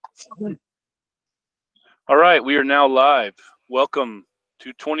All right, we are now live. Welcome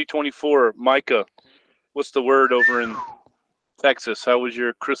to 2024. Micah, what's the word over in Texas? How was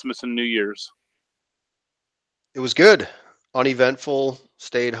your Christmas and New Year's? It was good. Uneventful.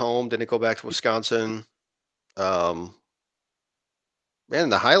 Stayed home. Didn't go back to Wisconsin. Um, Man,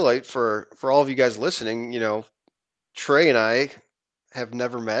 the highlight for all of you guys listening, Trey and I have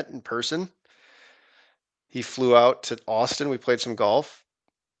never met in person. He flew out to Austin. We played some golf,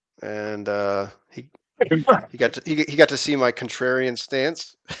 and he got to see my contrarian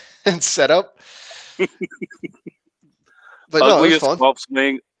stance and setup. But no, it was ugliest fun. golf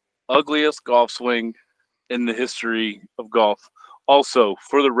swing, ugliest golf swing in the history of golf. Also,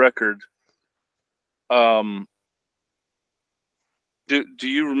 for the record, um, do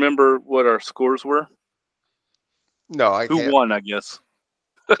you remember what our scores were? No, I Who can't. won? I guess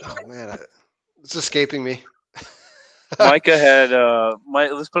Oh man, it's escaping me. Micah had.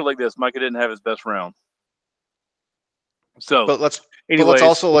 Let's put it like this: Micah didn't have his best round. So, but let's but let's anyways,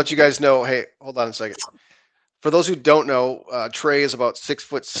 also let you guys know. Hey, hold on a second. For those who don't know, Trey is about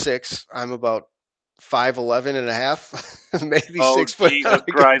 6'6". I'm about 5'11" and a half, maybe oh 6 foot. Jesus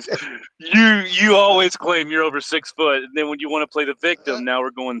Christ! You always claim you're over 6 foot, and then when you want to play the victim, now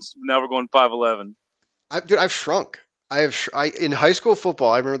we're going 5'11". Dude, I've shrunk. I in high school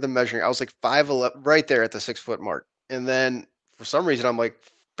football. I remember them measuring. I was like 5'11", right there at the 6 foot mark, and then for some reason I'm like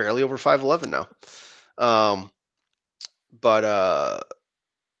barely over 5'11" now. Um, but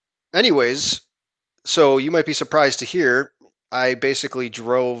anyways, so you might be surprised to hear I basically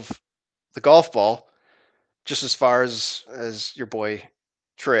drove the golf ball just as far as your boy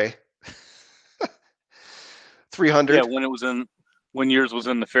Trey. Yeah, 300. when yours was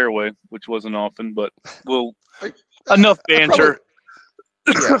in the fairway, which wasn't often, but well, I, enough I probably, banter.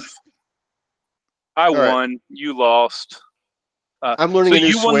 yeah. I All right. won, you lost. I'm So learning a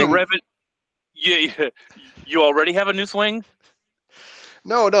new you won the swing. revenue. Yeah, yeah, you already have a new swing.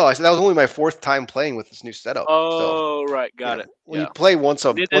 No. I said that was only my fourth time playing with this new setup. So, Oh, right, got it. when you Yeah, play once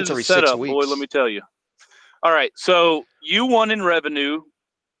it once is a every six setup, boy. Let weeks, me tell you. All right, so you won in revenue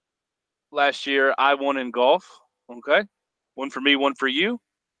last year. I won in golf. Okay, one for me, one for you.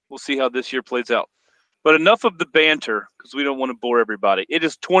 We'll see how this year plays out. But enough of the banter because we don't want to bore everybody. It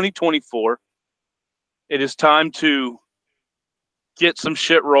is 2024. It is time to get some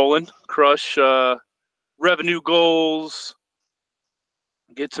shit rolling, crush revenue goals,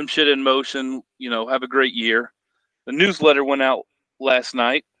 get some shit in motion, have a great year. The newsletter went out last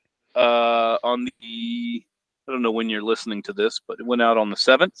night on I don't know when you're listening to this, but it went out on the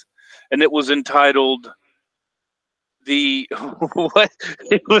 7th, and it was entitled the what?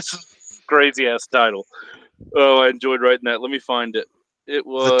 It was crazy ass title. Oh, I enjoyed writing that. Let me find it. It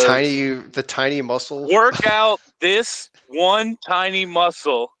the was tiny the tiny muscle. work out this one tiny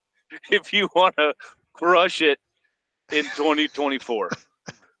muscle if you want to crush it in 2024.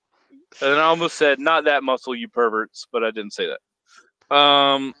 And I almost said, not that muscle, you perverts, but I didn't say that.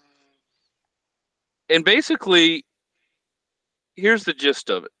 And basically, here's the gist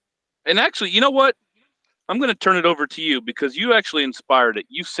of it. And actually, you know what? I'm going to turn it over to you because you actually inspired it.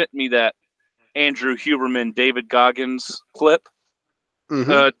 You sent me that Andrew Huberman, David Goggins clip. Mm-hmm.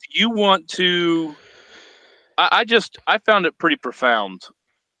 Do you want to? I found it pretty profound.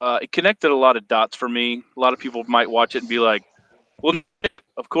 It connected a lot of dots for me. A lot of people might watch it and be like, "Well,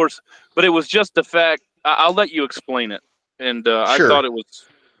 of course," but it was just the fact. I'll let you explain it, and I Sure. thought it was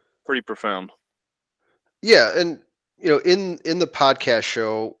pretty profound. Yeah, and in the podcast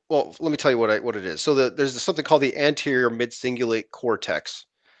show, well, let me tell you what it is. So there's something called the anterior mid-cingulate cortex,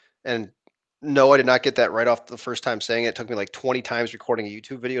 and no, I did not get that right off the first time saying it. It took me like 20 times recording a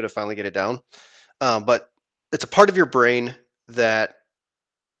YouTube video to finally get it down. But it's a part of your brain that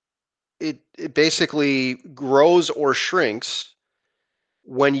it basically grows or shrinks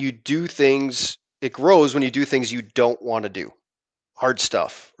when you do things. It grows when you do things you don't want to do. Hard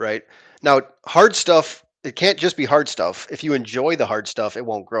stuff, right? Now, hard stuff, it can't just be hard stuff. If you enjoy the hard stuff, it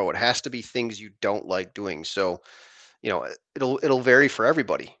won't grow. It has to be things you don't like doing. So, it'll vary for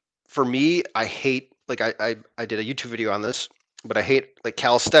everybody. For me, I hate, like, I did a YouTube video on this, but I hate like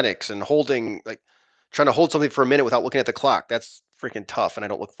calisthenics and holding, like, trying to hold something for a minute without looking at the clock. That's freaking tough, and I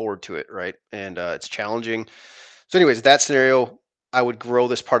don't look forward to it, right? And it's challenging. So, anyways, that scenario, I would grow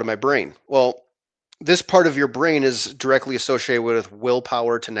this part of my brain. Well, this part of your brain is directly associated with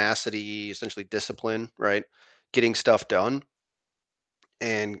willpower, tenacity, essentially discipline, right? Getting stuff done,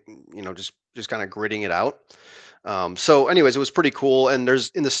 and just kind of gritting it out. So, anyways, it was pretty cool. And there's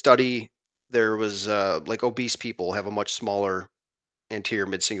in the study there was like obese people have a much smaller anterior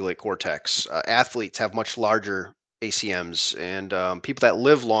mid-cingulate cortex. Athletes have much larger ACMs, and people that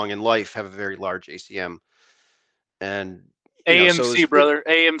live long in life have a very large ACM. And so AMC, brother.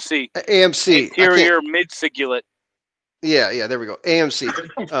 AMC. AMC. I can't. Anterior mid-cingulate. Yeah, there we go.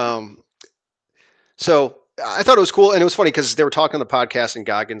 AMC. So I thought it was cool, and it was funny because they were talking on the podcast, and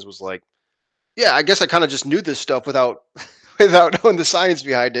Goggins was like, "Yeah, I guess I kind of just knew this stuff without without knowing the science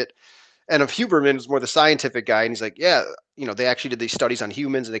behind it." And if Huberman was more the scientific guy, and he's like, "Yeah, they actually did these studies on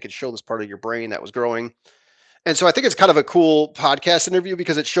humans, and they could show this part of your brain that was growing." And so I think it's kind of a cool podcast interview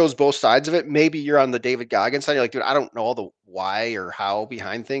because it shows both sides of it. Maybe you're on the David Goggins side. You're like, dude, I don't know all the why or how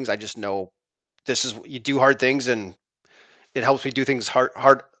behind things. I just know this is you do hard things, and it helps me do things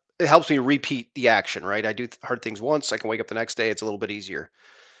hard. It helps me repeat the action, right? I do hard things once, I can wake up the next day. It's a little bit easier.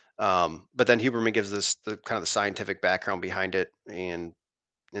 But then Huberman gives the kind of the scientific background behind it, and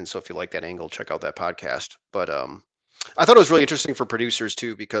so if you like that angle, check out that podcast. But I thought it was really interesting for producers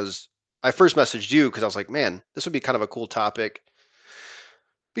too, because I first messaged you because I was like, man, this would be kind of a cool topic.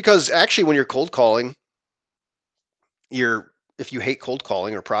 Because actually, when you're cold calling, if you hate cold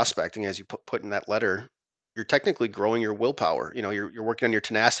calling or prospecting, as you put in that letter, you're technically growing your willpower. You're working on your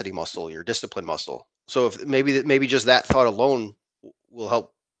tenacity muscle, your discipline muscle. So if maybe just that thought alone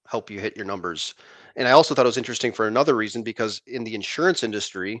will help you hit your numbers. And I also thought it was interesting for another reason, because in the insurance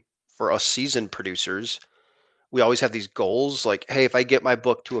industry, for us seasoned producers, we always have these goals like, hey, if I get my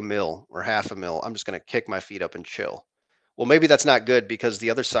book to $1 million or $500,000, I'm just going to kick my feet up and chill. Well, maybe that's not good, because the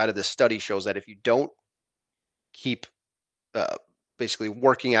other side of this study shows that if you don't keep basically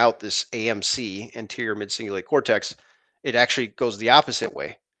working out this AMC, anterior mid-cingulate cortex, it actually goes the opposite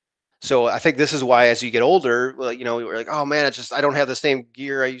way. So I think this is why, as you get older, we're like, oh man, I don't have the same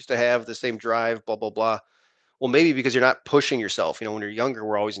gear I used to have, the same drive, blah, blah, blah. Well, maybe because you're not pushing yourself. When you're younger,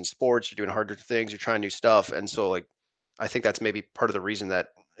 we're always in sports, you're doing harder things, you're trying new stuff. And so I think that's maybe part of the reason that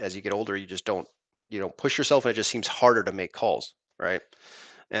as you get older, you just don't push yourself, and it just seems harder to make calls. Right.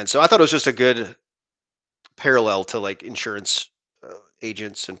 And so I thought it was just a good parallel to like insurance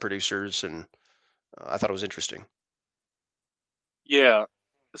agents and producers. And I thought it was interesting. Yeah.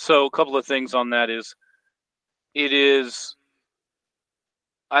 So a couple of things on that is,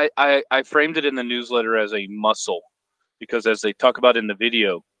 I framed it in the newsletter as a muscle, because as they talk about in the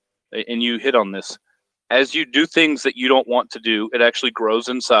video, and you hit on this, as you do things that you don't want to do, it actually grows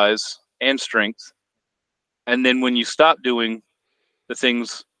in size and strength. And then when you stop doing the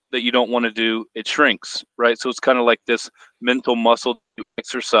things that you don't want to do, it shrinks, right? So it's kind of like this mental muscle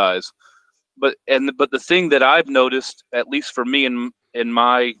exercise. But the thing that I've noticed, at least for me in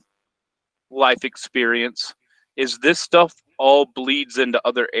my life experience, is this stuff all bleeds into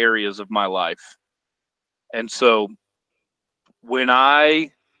other areas of my life. And so when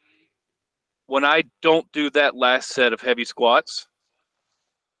I don't do that last set of heavy squats,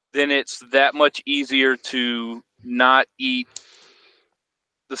 then it's that much easier to not eat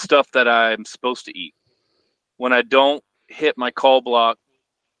the stuff that I'm supposed to eat. When I don't hit my call block,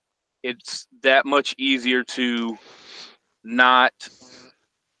 it's that much easier to not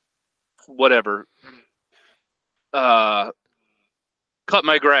cut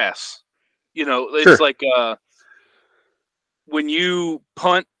my grass. It's Sure. like when you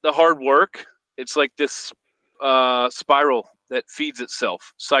punt the hard work, it's like this spiral that feeds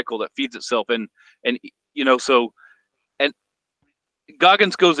itself, cycle that feeds itself. And so, and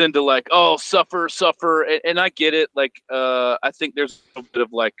Goggins goes into like, oh, suffer. And I get it. Like, I think there's a bit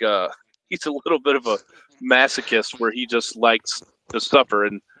of like, he's a little bit of a masochist where he just likes to suffer.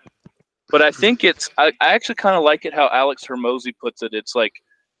 But I think I actually kind of like it how Alex Hormozi puts it. It's like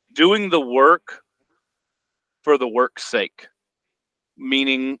doing the work for the work's sake,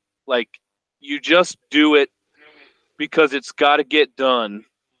 meaning like you just do it because it's got to get done.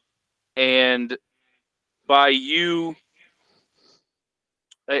 And by you,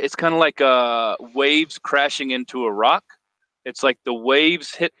 it's kind of like waves crashing into a rock. It's like the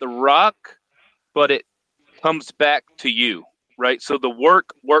waves hit the rock, but it comes back to you, right? So the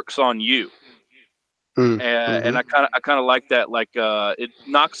work works on you. And I kind of like that. Like it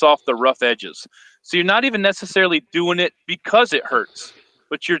knocks off the rough edges. So you're not even necessarily doing it because it hurts,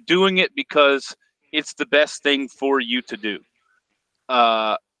 but you're doing it because it's the best thing for you to do.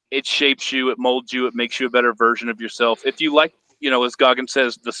 It shapes you, it molds you, it makes you a better version of yourself. If you like, as Goggins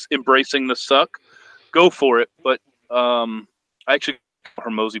says, this embracing the suck, go for it. But actually,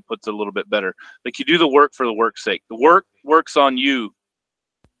 Hormozi puts it a little bit better. Like you do the work for the work's sake. The work works on you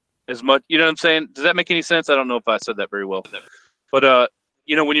as much. You know what I'm saying? Does that make any sense? I don't know if I said that very well. But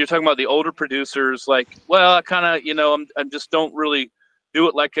when you're talking about the older producers, like, well, I kind of, I just don't really do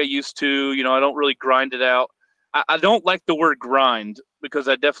it like I used to. I don't really grind it out. I don't like the word grind, because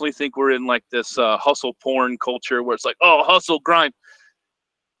I definitely think we're in like this hustle porn culture where it's like, oh, hustle, grind.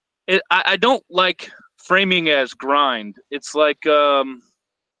 I don't like framing as grind. It's like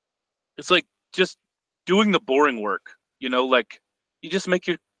just doing the boring work. You know, like you just make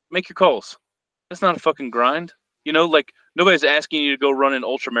your calls. That's not a fucking grind. You know, like nobody's asking you to go run an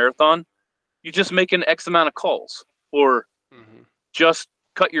ultra marathon. You just make an X amount of calls, or just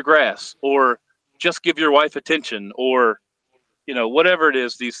cut your grass, or just give your wife attention, or whatever it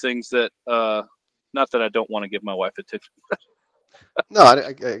is. These things that not that I don't want to give my wife attention. No,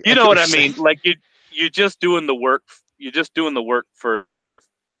 I get You know what you're I mean? saying. Like you're just doing the work. You're just doing the work for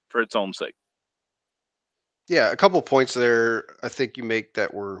its own sake. Yeah, a couple points there. I think you make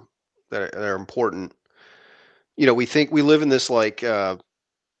that are important. We think we live in this like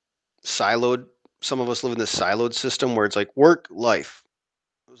siloed. Some of us live in this siloed system where it's like work, life.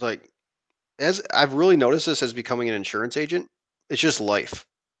 It's like as I've really noticed this as becoming an insurance agent. It's just life,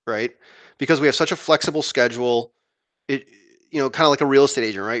 right? Because we have such a flexible schedule. It kind of like a real estate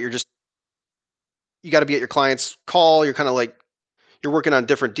agent, right? You got to be at your client's call. You're kind of like you're working on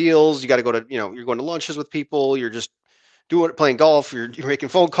different deals. You got to go to you're going to lunches with people. You're just playing golf. You're making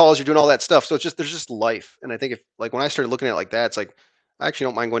phone calls. You're doing all that stuff. So there's just life. And I think if like when I started looking at it like that, it's like I actually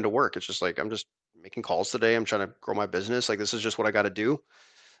don't mind going to work. It's just like I'm just making calls today. I'm trying to grow my business. Like this is just what I got to do.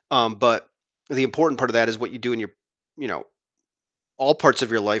 But the important part of that is what you do in your all parts of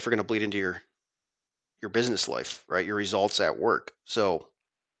your life are going to bleed into your business life, right? Your results at work. So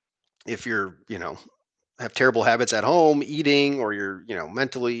if you're have terrible habits at home, eating, or you're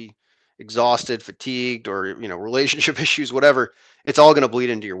mentally exhausted, fatigued, or relationship issues, whatever, it's all going to bleed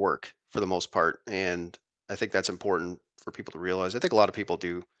into your work for the most part. And I think that's important for people to realize. I think a lot of people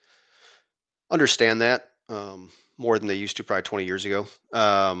do understand that more than they used to probably 20 years ago.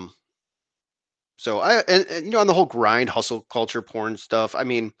 So and on the whole grind hustle culture porn stuff, I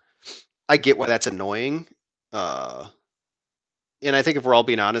mean, I get why that's annoying. And I think if we're all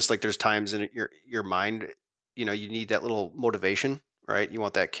being honest, like there's times in your mind, you need that little motivation, right? You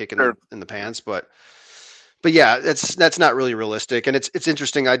want that kick in Sure. the pants, but yeah, that's not really realistic. And it's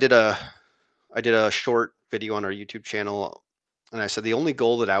interesting. I did a short video on our YouTube channel, and I said the only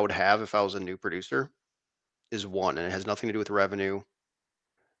goal that I would have if I was a new producer is one, and it has nothing to do with revenue.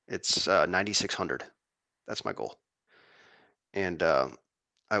 It's 9,600. That's my goal. And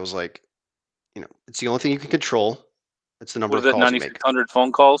I was like, it's the only thing you can control. It's the number Was of it calls you make. 9,600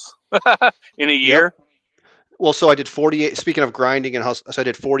 phone calls in a year? Yep. Well, so I did 48. Speaking of grinding and hustle, so I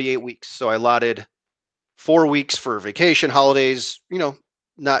did 48 weeks. So I allotted 4 weeks for vacation, holidays.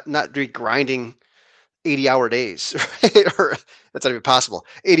 Not grinding 80-hour days, right? Or that's not even possible.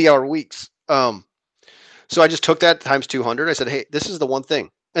 80-hour weeks. So I just took that times 200. I said, hey, this is the one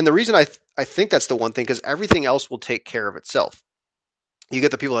thing. And the reason I think that's the one thing because everything else will take care of itself. You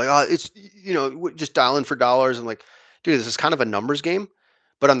get the people like, oh, it's just dial in for dollars. And like, dude, this is kind of a numbers game.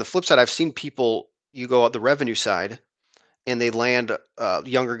 But on the flip side, I've seen people. You go out the revenue side, and they land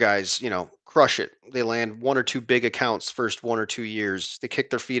younger guys, crush it. They land one or two big accounts first 1 or 2 years. They kick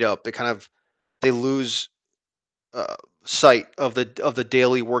their feet up. They lose sight of the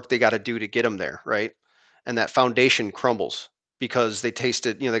daily work they got to do to get them there, right? And that foundation crumbles because they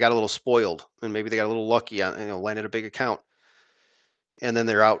tasted, they got a little spoiled, and maybe they got a little lucky on, landed a big account, and then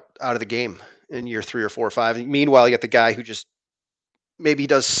they're out of the game in year 3 or 4 or 5. And meanwhile, you got the guy who just maybe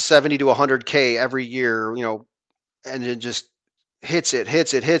does 70 to 100K every year, and it just hits it.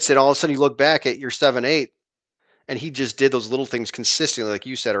 All of a sudden, you look back at your 7-8, and he just did those little things consistently, like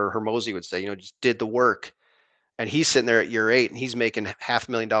you said, or Hermosi would say, just did the work. And he's sitting there at year 8, and he's making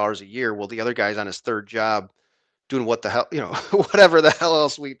 $500,000 a year. Well, the other guy's on his third job doing what the hell, whatever the hell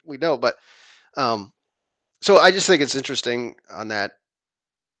else we know. But so I just think it's interesting on that.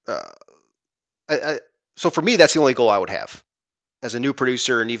 So for me, that's the only goal I would have as a new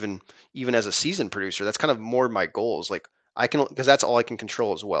producer, and even as a seasoned producer. That's kind of more my goals. Like I can, because that's all I can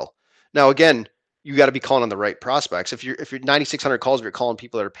control as well. Now, again, you got to be calling on the right prospects. If you're 9,600 calls, if you're calling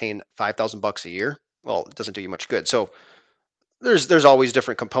people that are paying $5,000 a year, well, it doesn't do you much good. So there's always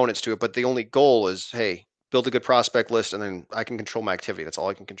different components to it, but the only goal is, hey, build a good prospect list, and then I can control my activity. That's all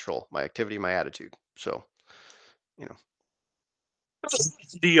I can control: my activity, my attitude. So,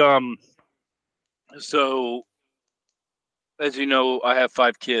 The so as you know, I have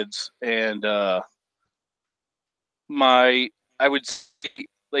 5 kids, and I would say,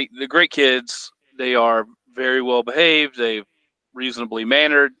 like, the great kids, they are very well behaved, they've reasonably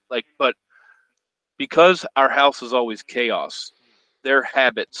mannered, like, but because our house is always chaos, their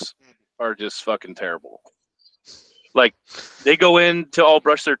habits are just fucking terrible. Like, they go in to all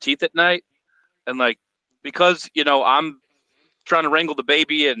brush their teeth at night, and like, because I'm trying to wrangle the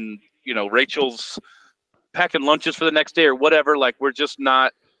baby and, Rachel's packing lunches for the next day or whatever. Like, we're just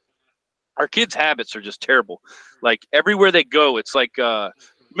not, our kids' habits are just terrible. Like, everywhere they go, it's like,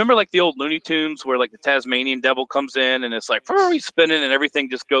 remember like the old Looney Tunes where like the Tasmanian devil comes in and it's like, he's spinning and everything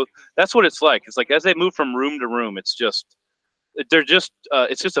just goes. That's what it's like. It's like, as they move from room to room, it's just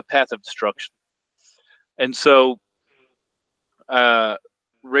a path of destruction. And so,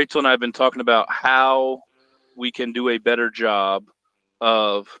 Rachel and I have been talking about how we can do a better job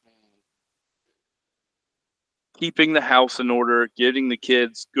of keeping the house in order, getting the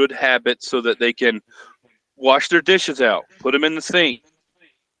kids good habits so that they can wash their dishes out, put them in the sink,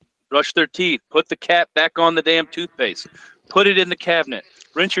 brush their teeth, put the cap back on the damn toothpaste, put it in the cabinet,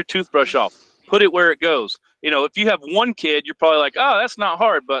 rinse your toothbrush off, put it where it goes. If you have one kid, you're probably like, oh, that's not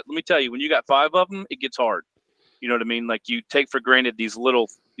hard. But let me tell you, when you got 5 of them, it gets hard. You know what I mean? Like, you take for granted these little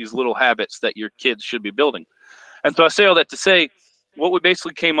habits that your kids should be building. And so I say all that to say, what we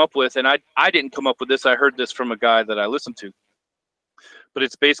basically came up with, and I didn't come up with this. I heard this from a guy that I listened to. But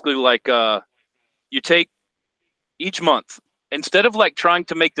it's basically like you take each month, instead of like trying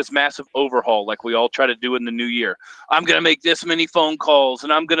to make this massive overhaul like we all try to do in the new year. I'm going to make this many phone calls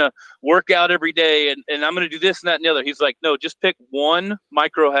and I'm going to work out every day and I'm going to do this and that and the other. He's like, no, just pick one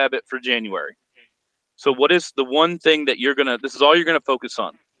micro habit for January. So what is the one thing that this is all you're going to focus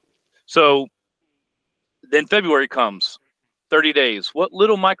on? So then February comes, 30 days. What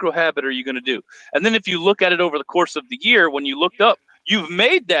little micro habit are you going to do? And then if you look at it over the course of the year, when you looked up, you've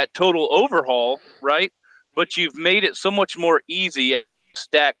made that total overhaul, right? But you've made it so much more easy,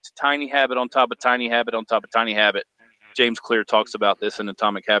 stacked tiny habit on top of tiny habit on top of tiny habit. James Clear talks about this in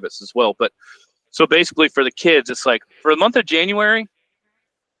Atomic Habits as well. But so basically for the kids, it's like for the month of January,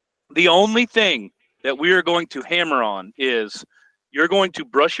 the only thing that we are going to hammer on is you're going to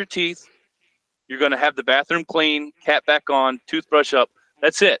brush your teeth. You're going to have the bathroom clean, cap back on, toothbrush up.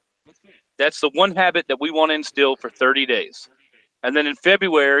 That's it. That's the one habit that we want to instill for 30 days. And then in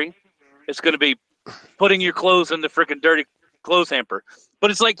February, it's going to be putting your clothes in the freaking dirty clothes hamper. But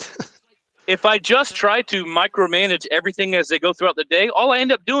it's like, if I just try to micromanage everything as they go throughout the day, all I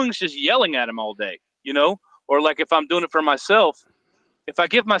end up doing is just yelling at them all day, Or like if I'm doing it for myself, if I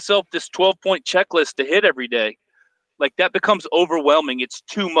give myself this 12-point checklist to hit every day, like that becomes overwhelming. It's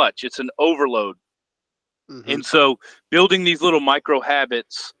too much. It's an overload. Mm-hmm. And so building these little micro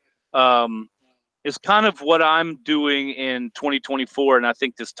habits is kind of what I'm doing in 2024. And I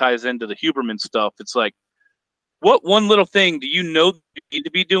think this ties into the Huberman stuff. It's like, what one little thing do you know you need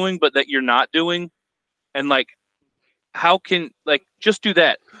to be doing, but that you're not doing? And like, how can, like, just do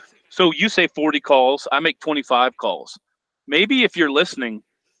that. So you say 40 calls, I make 25 calls. Maybe if you're listening,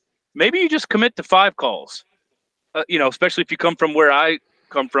 maybe you just commit to 5 calls, especially if you come from where I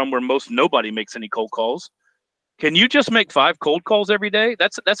come from, where nobody makes any cold calls. Can you just make 5 cold calls every day?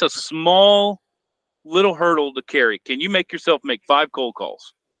 That's a small little hurdle to carry. Can you make yourself make 5 cold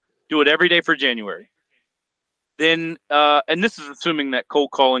calls? Do it every day for January. Then, and this is assuming that cold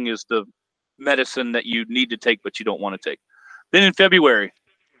calling is the medicine that you need to take, but you don't want to take. Then in February,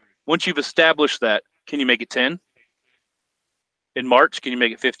 once you've established that, can you make it 10? In March, can you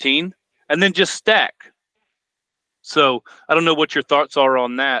make it 15? And then just stack. So I don't know what your thoughts are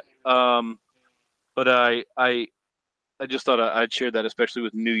on that. But I just thought I'd share that, especially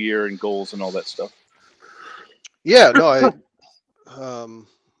with New Year and goals and all that stuff. Yeah, no, I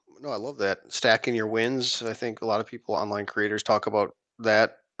love that. Stacking your wins. I think a lot of people, online creators, talk about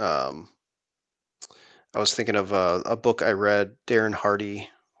that. I was thinking of a book I read, Darren Hardy.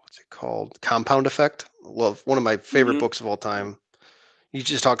 What's it called? Compound Effect. Love, one of my favorite books of all time. He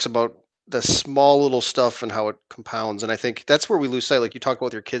just talks about the small little stuff and how it compounds. And I think that's where we lose sight. Like you talk about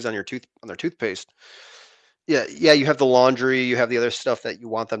with your kids on their toothpaste. Yeah, you have the laundry, you have the other stuff that you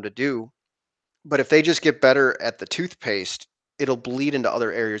want them to do. But if they just get better at the toothpaste, it'll bleed into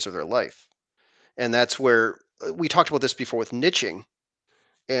other areas of their life. And that's where we talked about this before with niching.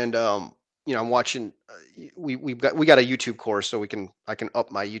 And I'm watching. We got a YouTube course, so I can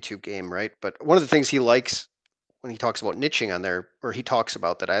up my YouTube game, right? But one of the things he likes when he talks about niching on there, or he talks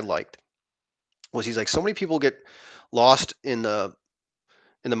about that I liked, was he's like, so many people get lost in the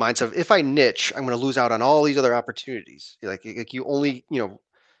mindset of, if I niche, I'm going to lose out on all these other opportunities. Like you only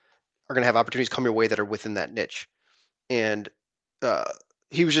are going to have opportunities come your way that are within that niche. And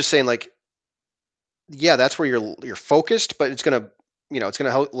he was just saying, like, yeah, that's where you're focused, but it's going to it's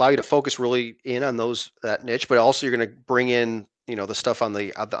going to allow you to focus really in on that niche, but also you're going to bring in the stuff on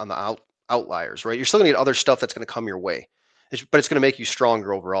the outliers, right? You're still going to get other stuff that's going to come your way, but it's going to make you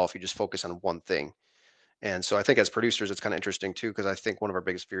stronger overall if you just focus on one thing. And so I think as producers, it's kind of interesting too, because I think one of our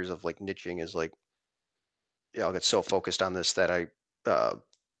biggest fears of like niching is like I'll get so focused on this that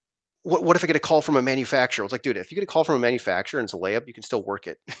what if I get a call from a manufacturer? I was like, dude, if you get a call from a manufacturer and it's a layup, you can still work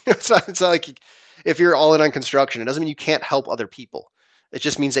it. It's not like if you're all in on construction, it doesn't mean you can't help other people. It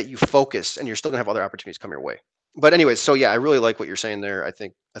just means that you focus and you're still gonna have other opportunities come your way. But anyways, so yeah, I really like what you're saying there. I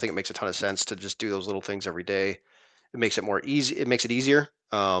think it makes a ton of sense to just do those little things every day. It makes it more easy. It makes it easier.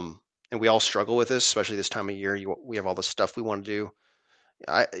 And we all struggle with this, especially this time of year. We have all this stuff we want to do.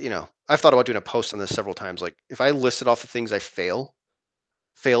 I've thought about doing a post on this several times. Like if I listed off the things I failed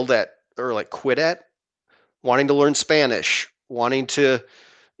at, or like quit at, wanting to learn Spanish, wanting to,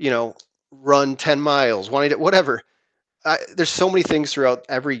 run 10 miles, wanting to, whatever. There's so many things throughout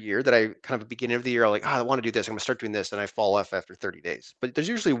every year that I kind of at the beginning of the year, I'm like, I want to do this. I'm going to start doing this. And I fall off after 30 days. But there's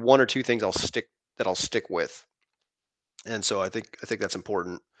usually one or two things I'll stick with. And so I think that's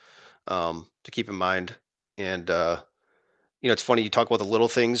important to keep in mind. And, it's funny, you talk about the little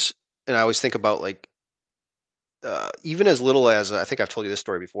things. And I always think about like, even as little as, I think I've told you this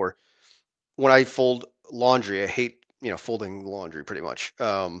story before. When I fold laundry, I hate, folding laundry pretty much.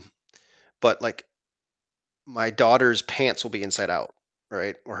 But like my daughter's pants will be inside out,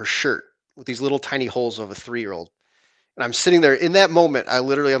 right? Or her shirt with these little tiny holes of a 3-year-old. And I'm sitting there in that moment. I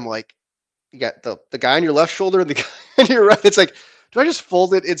literally am like, you got the guy on your left shoulder and the guy on your right. It's like, do I just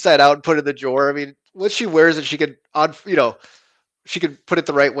fold it inside out and put it in the drawer? I mean, what she wears it, she could she could put it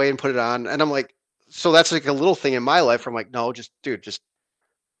the right way and put it on. And I'm like, so that's like a little thing in my life where I'm like, no, just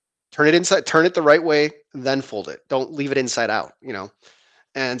turn it the right way, then fold it. Don't leave it inside out,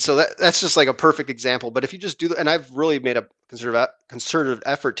 And so that's just like a perfect example. But if you just do that, and I've really made a concerted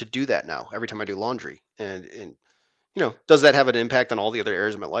effort to do that now every time I do laundry. And does that have an impact on all the other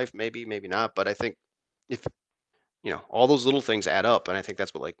areas of my life? Maybe, maybe not. But I think if, all those little things add up. And I think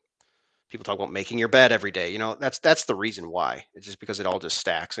that's what like people talk about making your bed every day. That's the reason why. It's just because it all just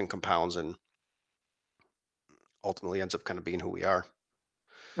stacks and compounds and ultimately ends up kind of being who we are.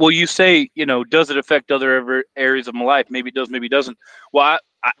 Well, you say, does it affect other areas of my life? Maybe it does, maybe it doesn't. Well,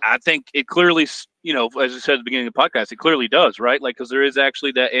 I think it clearly, as I said at the beginning of the podcast, it clearly does, right? Like, because there is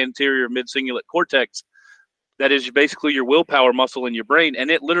actually that anterior mid-cingulate cortex that is basically your willpower muscle in your brain,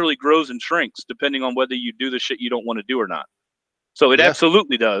 and it literally grows and shrinks depending on whether you do the shit you don't want to do or not. So it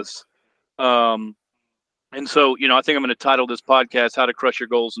absolutely does. And so, I think I'm going to title this podcast, How to Crush Your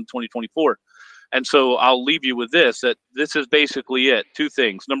Goals in 2024. And so I'll leave you with this, that this is basically it. Two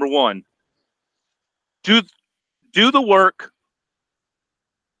things. Number one, do the work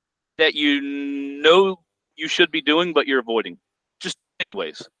that you know you should be doing, but you're avoiding. Just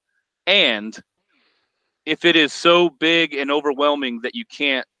ways. And if it is so big and overwhelming that you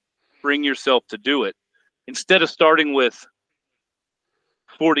can't bring yourself to do it, instead of starting with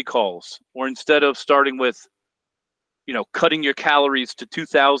 40 calls, or instead of starting with, cutting your calories to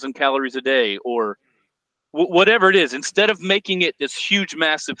 2,000 calories a day, or whatever it is, instead of making it this huge,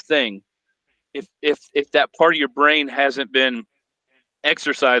 massive thing, if that part of your brain hasn't been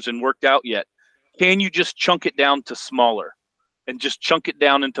exercised and worked out yet, can you just chunk it down to smaller and just chunk it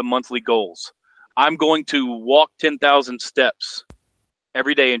down into monthly goals? I'm going to walk 10,000 steps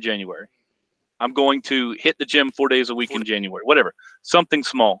every day in January. I'm going to hit the gym 4 days a week in January, whatever, something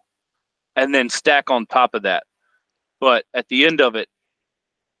small, and then stack on top of that. But at the end of it,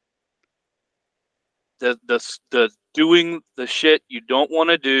 the doing the shit you don't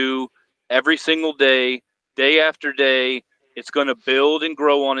want to do every single day, day after day, it's going to build and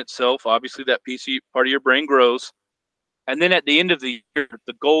grow on itself. Obviously, that part of your brain grows. And then at the end of the year,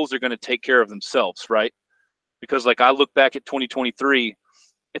 the goals are going to take care of themselves, right? Because like I look back at 2023,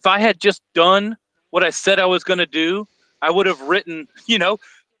 if I had just done what I said I was going to do, I would have written,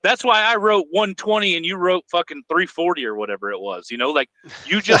 that's why I wrote 120 and you wrote fucking 340 or whatever it was, like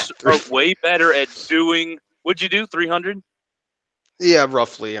you just are way better at doing, what'd you do? 300? Yeah,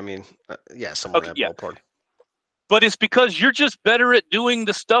 roughly. I mean, somewhere in that ballpark. But it's because you're just better at doing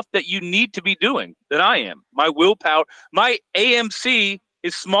the stuff that you need to be doing than I am. My willpower, my AMC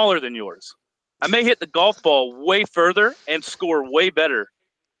is smaller than yours. I may hit the golf ball way further and score way better.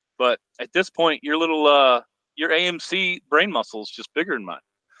 But at this point, your AMC brain muscle is just bigger than mine.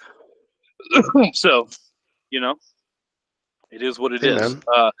 So, it is what it is.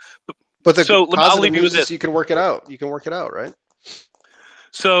 But I'll leave you with this. You can work it out. Right?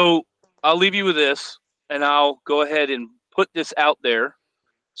 So I'll leave you with this, and I'll go ahead and put this out there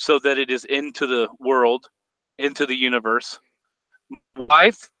so that it is into the world, into the universe. My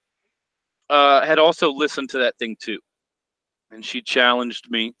wife had also listened to that thing too, and she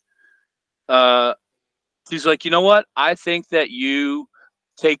challenged me. She's like, you know what? I think that you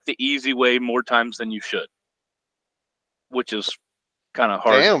take the easy way more times than you should, which is Kind of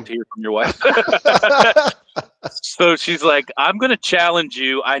hard Damn. to hear from your wife. So she's like, I'm going to challenge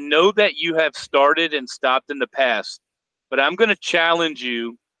you. I know that you have started and stopped in the past, but I'm going to challenge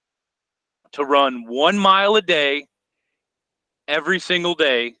you to run 1 mile a day every single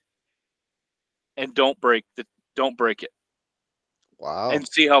day and don't break it Wow. and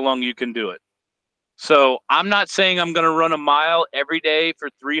see how long you can do it. So I'm not saying I'm going to run a mile every day for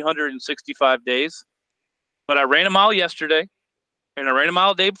 365 days, but I ran a mile yesterday and I ran a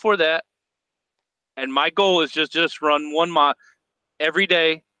mile the day before that. And my goal is just run 1 mile every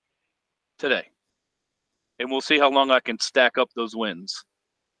day today. And we'll see how long I can stack up those wins.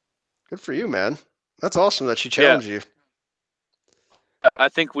 Good for you, man. That's awesome that she Yeah. challenged you. I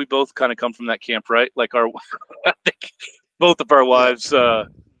think we both kind of come from that camp, right? Like I think both of our wives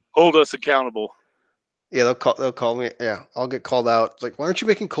hold us accountable. Yeah, they'll call me. Yeah, I'll get called out. Like, why aren't you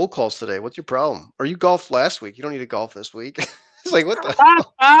making cold calls today? What's your problem? Or you golfed last week. You don't need to golf this week. It's like, what the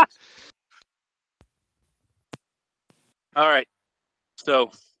hell? All right.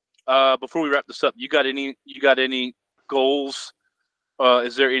 So before we wrap this up, you got any goals?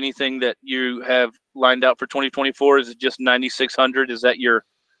 Is there anything that you have lined out for 2024? Is it just 9,600? Is that your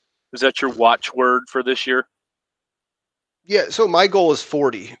watchword for this year? Yeah, so my goal is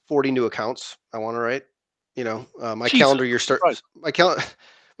 40 new accounts I want to write. My calendar year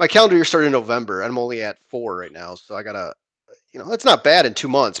my calendar year started in November. I'm only at 4 right now, so I gotta, that's not bad in 2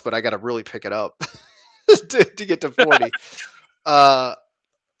 months, but I gotta really pick it up to get to 40.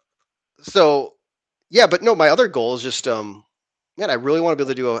 So yeah, but no, my other goal is just man, I really want to be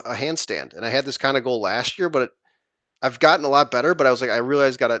able to do a handstand, and I had this kind of goal last year, but I've gotten a lot better. But I was like, I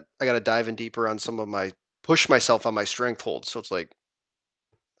realized I gotta dive in deeper on some of my push myself on my strength holds. So it's like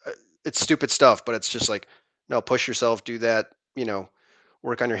it's stupid stuff, but it's just like, no, push yourself, do that,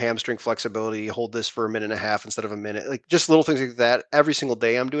 work on your hamstring flexibility, hold this for a minute and a half instead of a minute, like just little things like that. Every single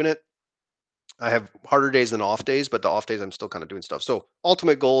day I'm doing it. I have harder days than off days, but the off days I'm still kind of doing stuff. So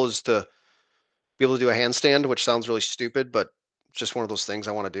ultimate goal is to be able to do a handstand, which sounds really stupid, but it's just one of those things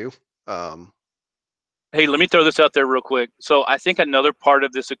I want to do. Hey, let me throw this out there real quick. So I think another part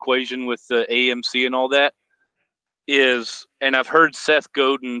of this equation with the AMC and all that is, and I've heard Seth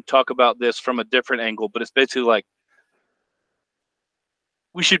Godin talk about this from a different angle, but it's basically like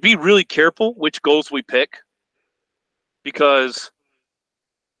we should be really careful which goals we pick, because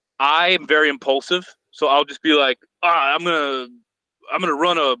I am very impulsive. So I'll just be like, I'm gonna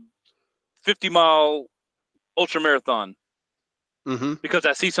run a 50-mile ultra marathon because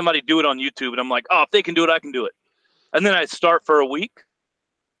I see somebody do it on YouTube, and I'm like, oh, if they can do it, I can do it. And then I start for a week,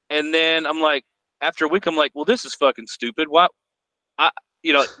 and then I'm like, after a week, I'm like, well, this is fucking stupid. Why?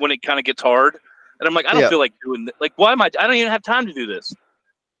 When it kind of gets hard, and I'm like, I don't feel like doing this. Like, why am I don't even have time to do this.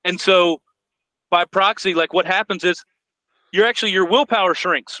 And so by proxy, like what happens is your willpower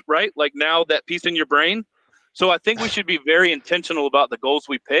shrinks, right? Like now that piece in your brain. So I think we should be very intentional about the goals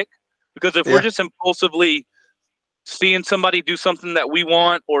we pick, because if we're just impulsively seeing somebody do something that we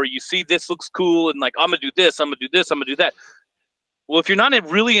want, or you see this looks cool and like, I'm gonna do this, I'm gonna do this, I'm gonna do that. Well, if you're not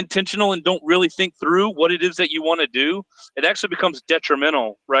really intentional and don't really think through what it is that you want to do, it actually becomes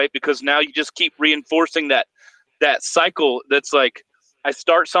detrimental, right? Because now you just keep reinforcing that cycle that's like, I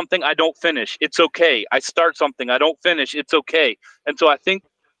start something, I don't finish, it's okay. I start something, I don't finish, it's okay. And so I think,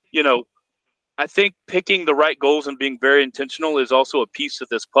 picking the right goals and being very intentional is also a piece of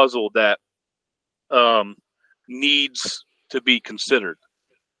this puzzle that needs to be considered.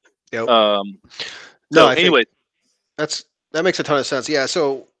 Yep. Anyway, that makes a ton of sense. Yeah.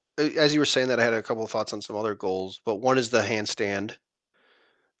 So as you were saying that, I had a couple of thoughts on some other goals, but one is the handstand.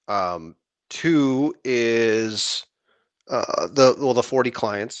 2 is the 40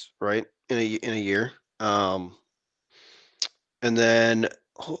 clients, right, in a year. And then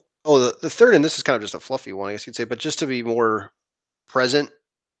the third, and this is kind of just a fluffy one, I guess you'd say, but just to be more present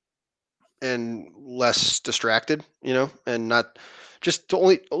and less distracted, and not just to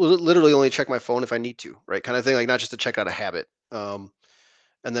literally only check my phone if I need to, right, kind of thing, like not just to check out a habit. And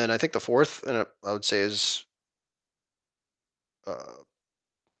then I think the fourth, and I would say, is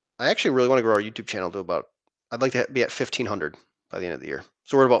I actually really want to grow our YouTube channel to about, I'd like to be at 1,500 by the end of the year.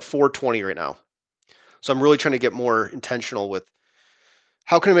 So we're at about 420 right now. So I'm really trying to get more intentional with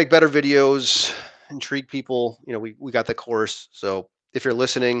how can I make better videos, intrigue people. We got the course. So if you're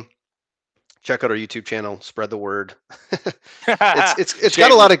listening, check out our YouTube channel, spread the word. It's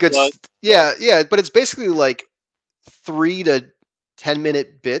got a lot of good stuff. Yeah. But it's basically like 3 to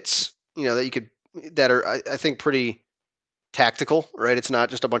 10-minute bits, that are, I think, pretty tactical, right? It's not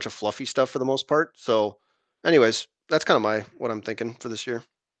just a bunch of fluffy stuff for the most part. So anyways, that's kind of what I'm thinking for this year.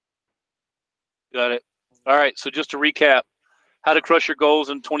 Got it. All right. So just to recap, how to crush your goals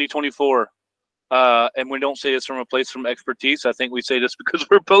in 2024. And we don't say this from a place from expertise. I think we say this because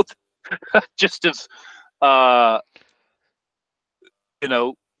we're both just as,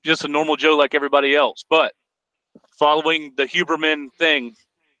 just a normal Joe like everybody else. But following the Huberman thing,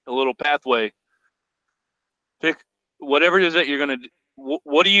 a little pathway, pick whatever it is that you're going to do.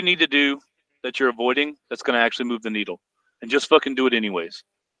 What do you need to do that you're avoiding that's going to actually move the needle? And just fucking do it anyways.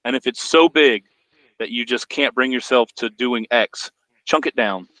 And if it's so big that you just can't bring yourself to doing X, chunk it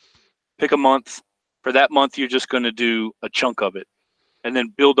down. Pick a month. For that month, you're just going to do a chunk of it and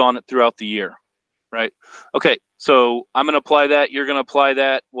then build on it throughout the year, right? Okay, so I'm going to apply that. You're going to apply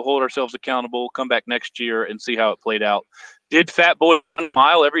that. We'll hold ourselves accountable, come back next year and see how it played out. Did Fat Boy 1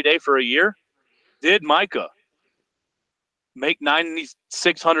 mile every day for a year? Did Micah make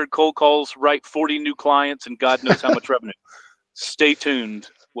 9,600 cold calls, write 40 new clients, and God knows how much revenue? Stay tuned.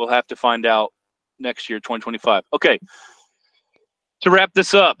 We'll have to find out next year, 2025. Okay. To wrap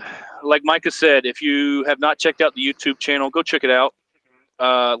this up, like Micah said, if you have not checked out the YouTube channel, go check it out.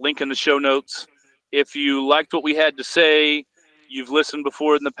 Link in the show notes. If you liked what we had to say, you've listened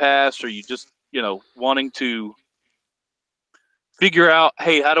before in the past, or you just, wanting to figure out,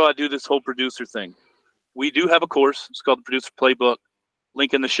 hey, how do I do this whole producer thing? We do have a course. It's called the Producer Playbook.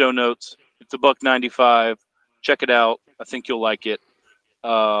 Link in the show notes. It's $195. Check it out. I think you'll like it.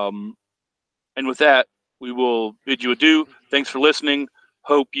 And with that, we will bid you adieu. Thanks for listening.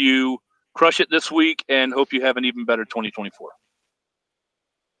 Hope you crush it this week and hope you have an even better 2024.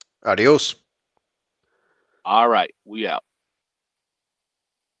 Adios. All right. We out.